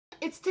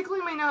It's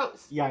tickling my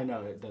nose. Yeah, I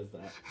know, it does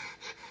that.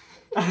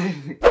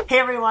 Hey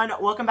everyone,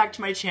 welcome back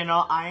to my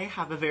channel. I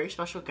have a very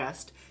special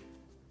guest.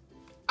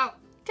 Oh,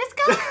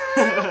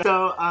 Jessica!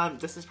 So,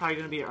 this is probably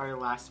going to be our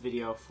last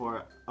video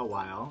for a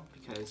while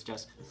because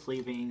Jessica's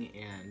leaving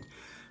and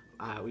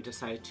we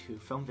decided to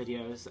film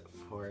videos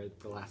for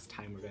the last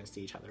time we're going to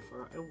see each other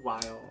for a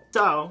while.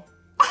 So,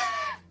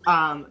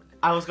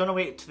 I was going to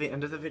wait to the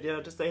end of the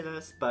video to say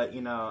this, but you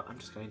know, I'm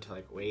just going to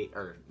like wait,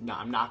 or no,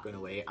 I'm not going to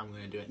wait. I'm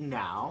going to do it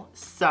now.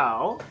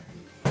 So,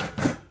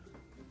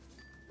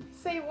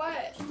 say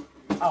what?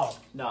 oh,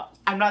 no.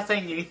 I'm not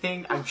saying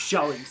anything. I'm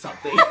showing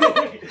something.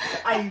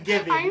 I'm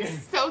giving. I'm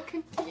so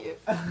confused.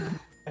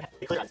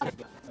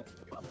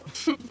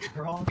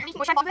 Girl.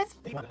 What should I call this?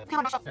 Sorry,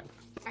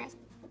 guys.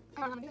 I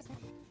don't know how to do this.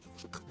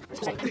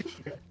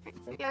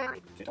 Yeah.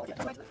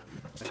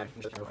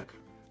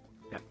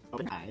 Yeah,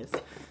 open eyes.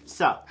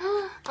 So,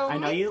 Oh I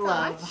know you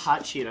gosh. love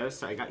hot Cheetos,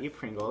 so I got you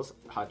Pringles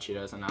hot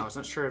Cheetos, and I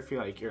wasn't sure if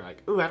you're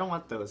like, ooh, I don't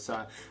want those,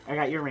 so I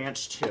got your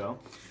ranch too.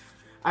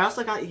 I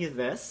also got you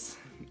this.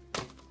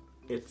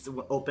 It's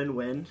open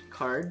win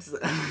cards.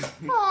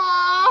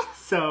 Aww.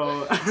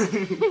 So,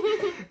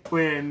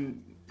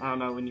 when, I don't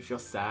know, when you feel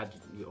sad,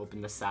 you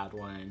open the sad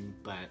one,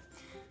 but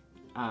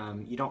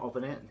you don't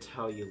open it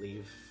until you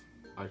leave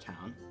our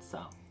town,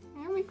 so.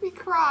 You make me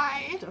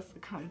cry.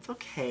 Jessica, it's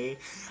okay.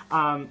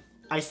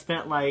 I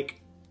spent like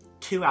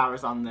 2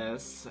 hours on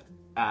this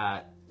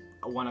at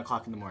 1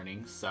 o'clock in the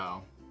morning,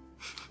 so.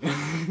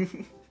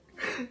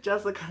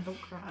 Jessica,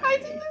 don't cry. I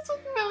did this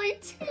with Millie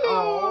too.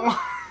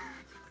 Oh.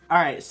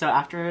 Alright, so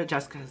after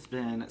Jessica has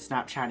been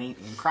Snapchatting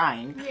and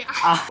crying,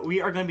 yeah.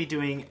 We are going to be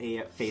doing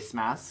a face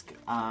mask.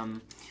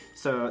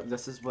 So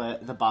this is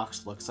what the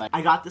box looks like.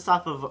 I got this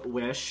off of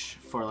Wish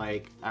for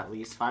like at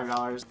least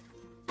 $5.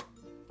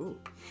 Ooh.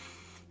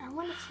 I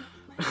want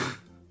to see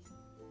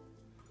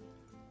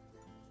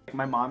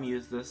My mom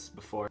used this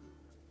before.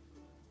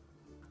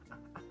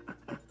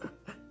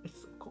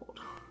 It's so cold.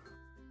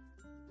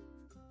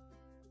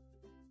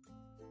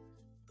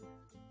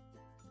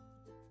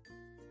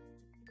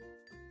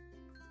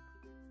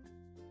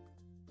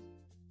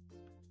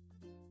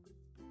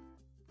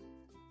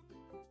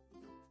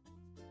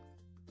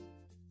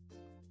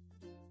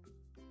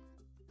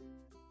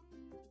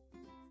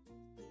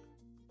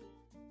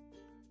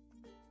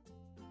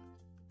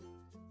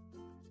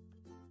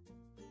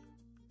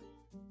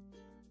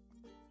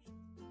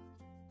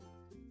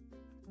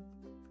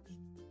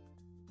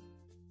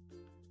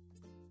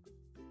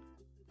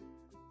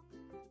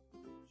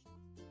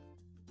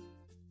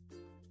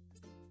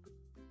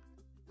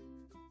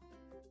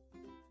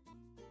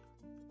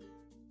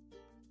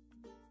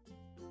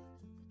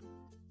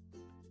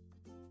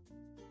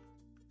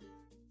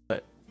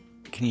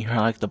 Can you hear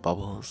like the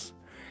bubbles?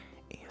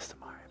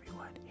 ASMR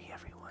everyone. Hey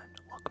everyone.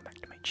 Welcome back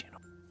to my channel.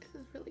 This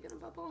is really gonna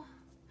bubble.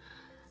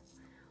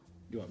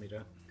 You want me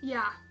to?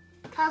 Yeah.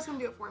 Kyle's gonna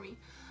do it for me.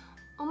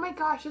 Oh my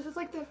gosh, this is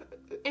like the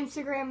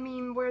Instagram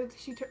meme where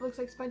she looks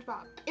like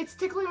SpongeBob. It's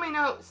tickling my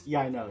nose.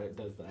 Yeah, I know, it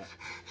does that.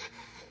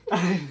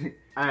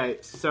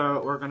 Alright,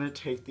 so we're gonna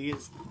take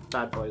these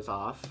bad boys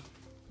off.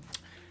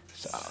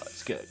 So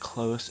let's get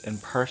close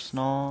and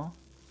personal.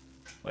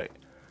 Wait.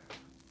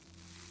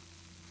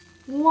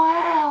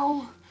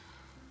 Wow.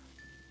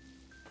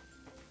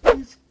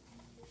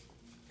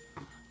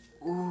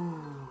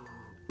 Ooh.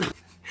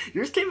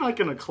 Yours came like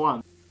in a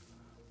clump.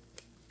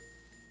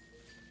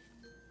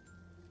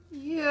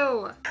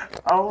 Ew.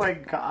 Oh my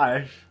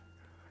gosh.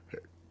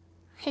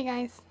 Hey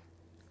guys.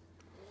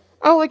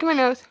 Oh, look at my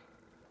nose.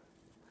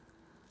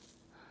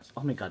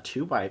 Oh my god,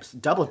 2 wipes.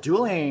 Double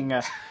dueling.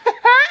 I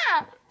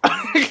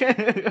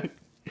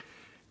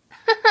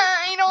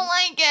don't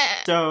like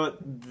it. So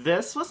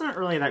this wasn't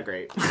really that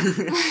great.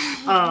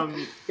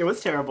 It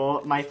was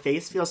terrible. My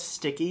face feels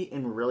sticky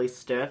and really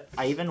stiff.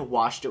 I even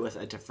washed it with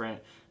a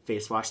different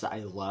face wash that I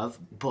love,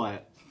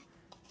 but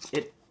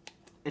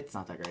it's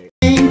not that great.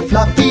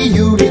 Fluffy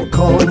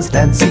unicorns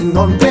dancing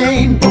on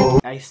rainbow.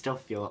 I still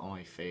feel it on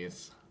my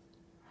face.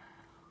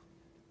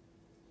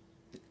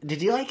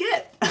 Did you like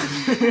it?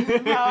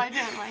 No, I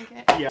didn't like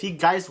it. Yeah. If you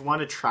guys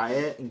want to try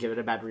it and give it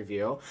a bad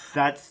review,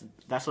 that's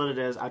what it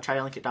is. I'll try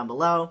to link it down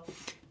below.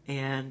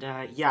 And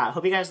yeah, I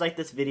hope you guys like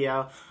this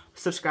video.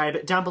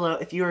 Subscribe down below.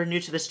 If you are new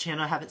to this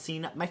channel, haven't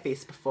seen my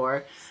face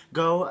before,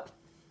 go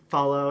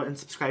follow and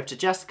subscribe to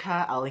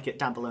Jessica. I'll link it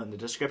down below in the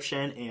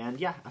description. And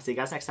yeah, I'll see you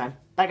guys next time.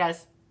 Bye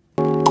guys.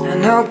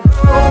 And